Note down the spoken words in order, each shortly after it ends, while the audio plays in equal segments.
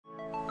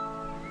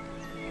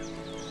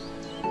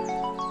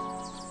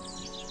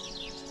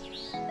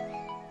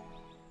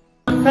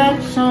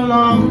affection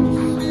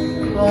longs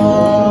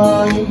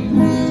for you.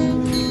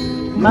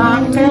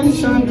 My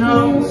attention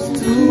draws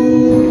to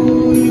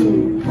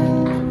you.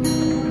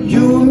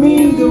 You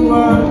mean the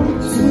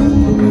world to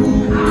me.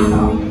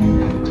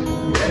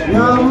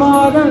 You're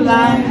more than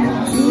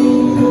life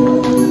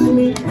to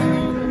me.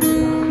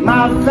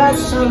 My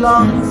affection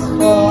longs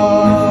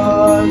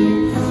for you.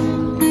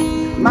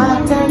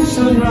 My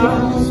attention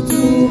draws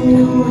to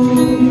you.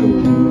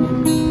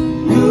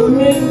 You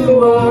mean the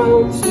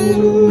world to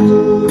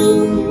me.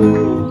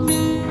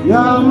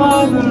 You're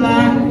more than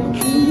life.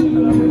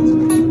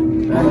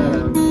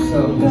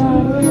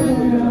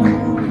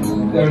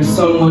 There is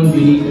someone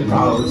beneath the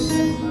clouds,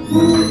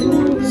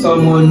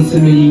 someone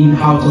seemingly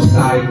out of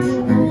sight,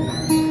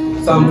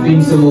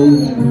 something so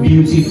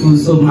beautiful,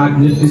 so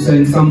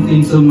magnificent,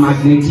 something so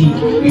magnetic,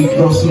 it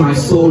draws my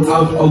soul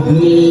out of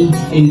me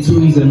into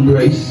his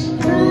embrace.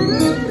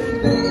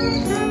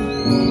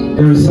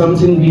 There is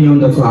something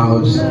beyond the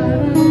clouds,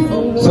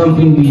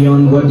 something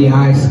beyond what the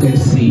eyes can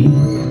see.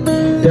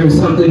 There is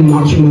something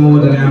much more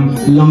that I'm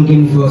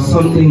longing for.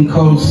 Something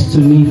calls to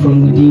me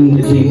from within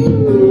the deep.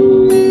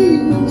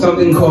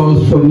 Something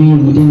calls for me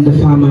within the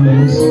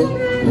firmament.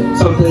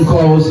 Something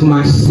calls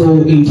my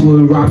soul into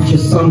a rapture.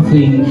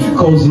 Something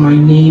calls my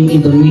name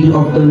in the middle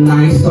of the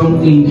night.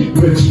 Something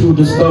breaks through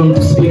the storm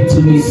to speak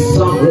to me.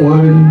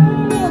 Someone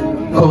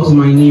calls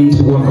my name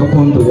to walk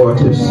upon the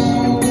waters.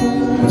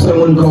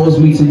 Someone calls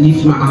me to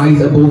lift my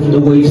eyes above the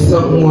waves.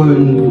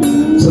 Someone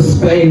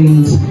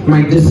suspends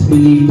my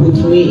disbelief, put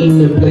me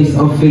in a place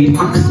of faith,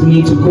 asks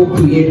me to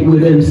co-create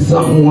with him.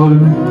 Someone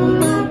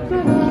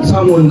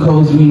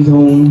calls me his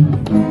own.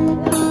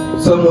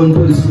 Someone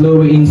put his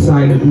glory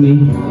inside of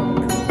me.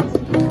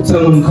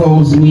 Someone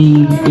calls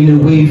me in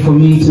a way for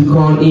me to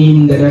call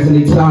in, that there's an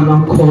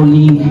eternal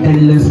calling,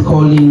 endless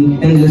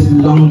longing, endless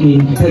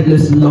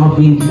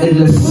loving,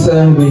 endless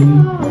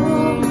serving.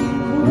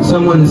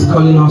 Someone is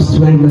calling us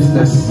to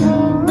endlessness,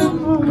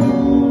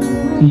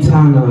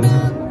 eternal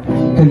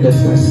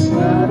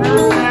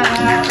endlessness.